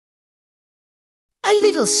A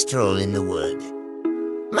little stroll in the wood.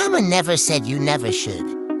 Mama never said you never should.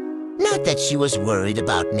 Not that she was worried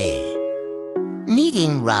about me.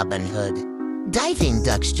 Needing Robin Hood, diving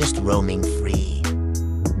ducks just roaming free,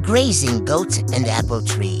 grazing goats and apple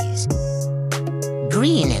trees.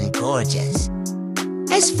 Green and gorgeous,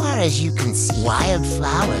 as far as you can see.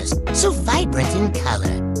 Wildflowers, so vibrant in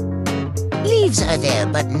color. Leaves are there,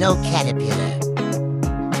 but no caterpillar.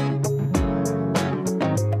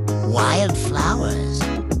 Wildflowers,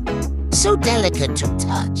 so delicate to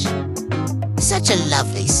touch. Such a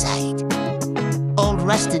lovely sight. Old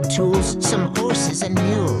rusted tools, some horses and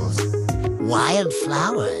mules.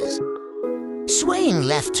 Wildflowers, swaying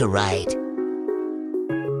left to right.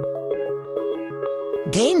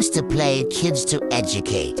 Games to play, kids to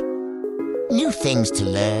educate. New things to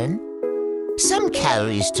learn. Some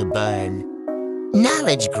calories to burn.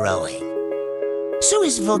 Knowledge growing. So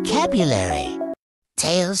is vocabulary.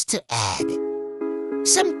 Tales to add.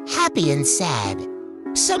 Some happy and sad.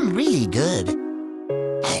 Some really good.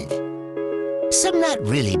 And some not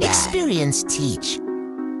really bad. Experience teach.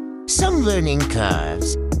 Some learning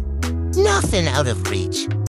curves. Nothing out of reach.